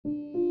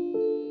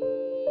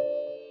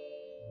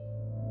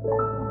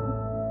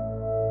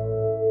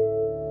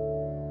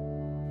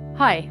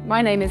Hi,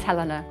 my name is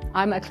Helena.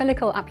 I'm a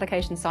clinical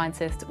application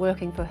scientist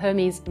working for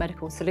HERMIA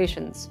Medical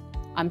Solutions.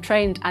 I'm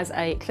trained as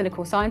a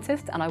clinical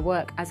scientist and I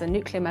work as a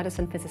nuclear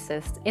medicine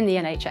physicist in the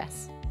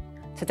NHS.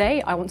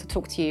 Today I want to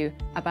talk to you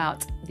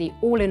about the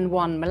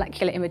all-in-one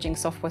molecular imaging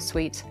software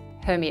suite,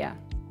 HERMIA.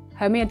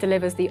 HERMIA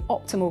delivers the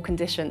optimal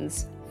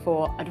conditions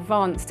for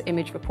advanced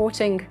image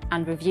reporting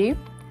and review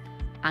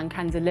and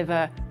can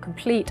deliver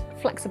complete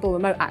flexible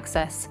remote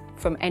access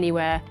from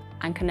anywhere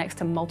and connects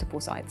to multiple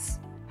sites.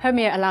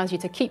 HERMIA allows you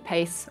to keep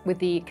pace with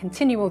the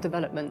continual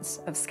developments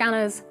of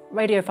scanners,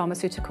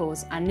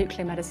 radiopharmaceuticals and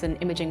nuclear medicine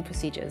imaging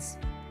procedures.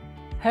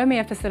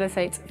 HERMIA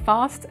facilitates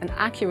fast and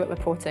accurate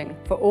reporting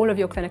for all of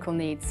your clinical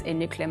needs in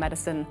nuclear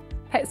medicine,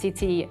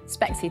 PET-CT,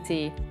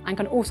 SPECT-CT and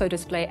can also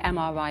display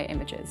MRI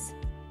images.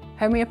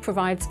 HERMIA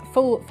provides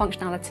full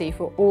functionality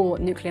for all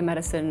nuclear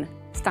medicine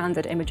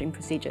standard imaging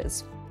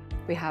procedures.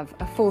 We have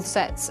a full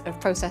set of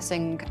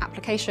processing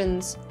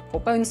applications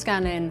for bone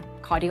scanning,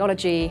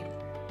 cardiology,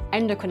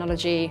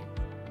 endocrinology,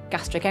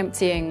 gastric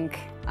emptying,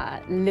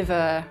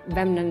 liver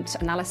remnant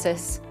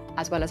analysis,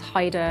 as well as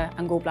HIDA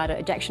and gallbladder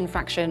ejection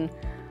fraction,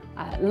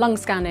 lung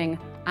scanning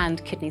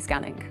and kidney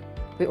scanning.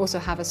 We also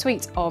have a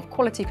suite of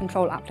quality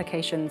control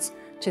applications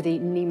to the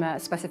NEMA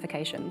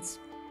specifications.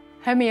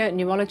 HERMIA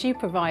Neurology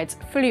provides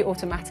fully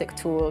automatic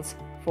tools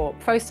for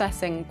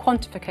processing,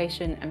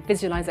 quantification and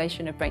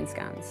visualization of brain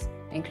scans,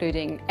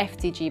 including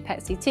FDG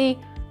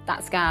PET-CT,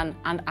 DAT scan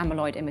and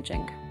amyloid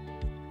imaging.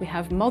 We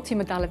have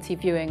multimodality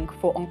viewing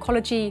for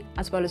oncology,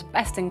 as well as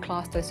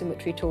best-in-class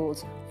dosimetry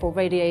tools for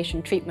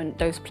radiation treatment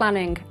dose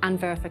planning and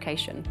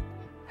verification.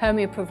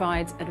 HERMIA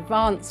provides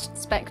advanced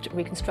SPECT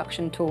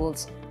reconstruction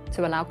tools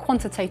to allow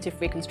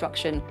quantitative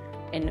reconstruction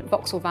in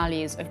voxel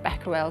values of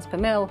becquerels per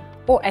mil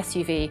or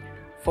SUV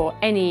for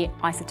any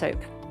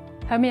isotope.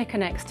 HERMIA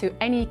connects to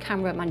any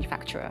camera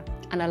manufacturer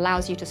and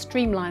allows you to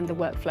streamline the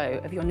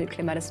workflow of your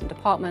nuclear medicine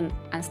department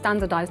and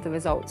standardize the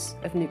results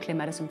of nuclear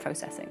medicine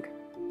processing.